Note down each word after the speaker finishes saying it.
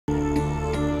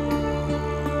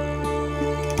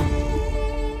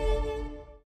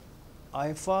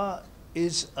IIFA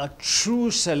is a true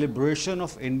celebration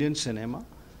of Indian cinema.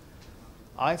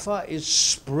 IIFA is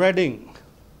spreading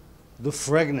the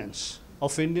fragrance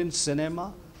of Indian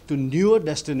cinema to newer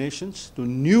destinations, to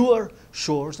newer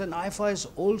shores, and IIFA is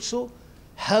also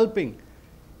helping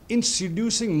in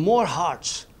seducing more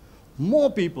hearts,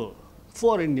 more people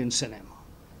for Indian cinema.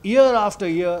 Year after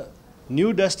year,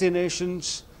 new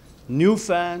destinations, new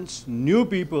fans, new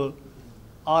people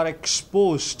are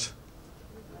exposed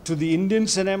to the Indian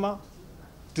cinema,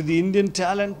 to the Indian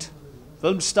talent,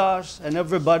 film stars and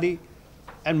everybody,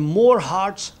 and more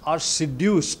hearts are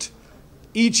seduced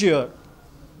each year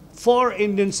for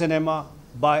Indian cinema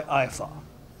by IIFA.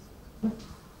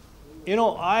 You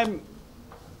know, I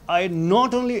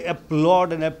not only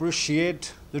applaud and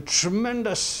appreciate the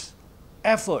tremendous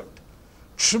effort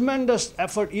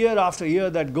year after year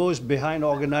that goes behind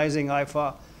organizing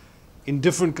IIFA in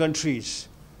different countries.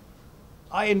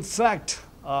 In fact,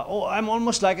 I'm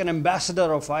almost like an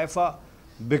ambassador of IIFA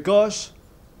because,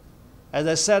 as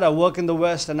I said, I work in the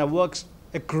West and I work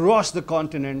across the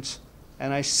continents,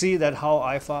 and I see that how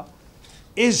IIFA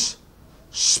is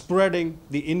spreading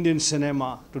the Indian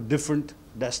cinema to different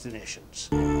destinations.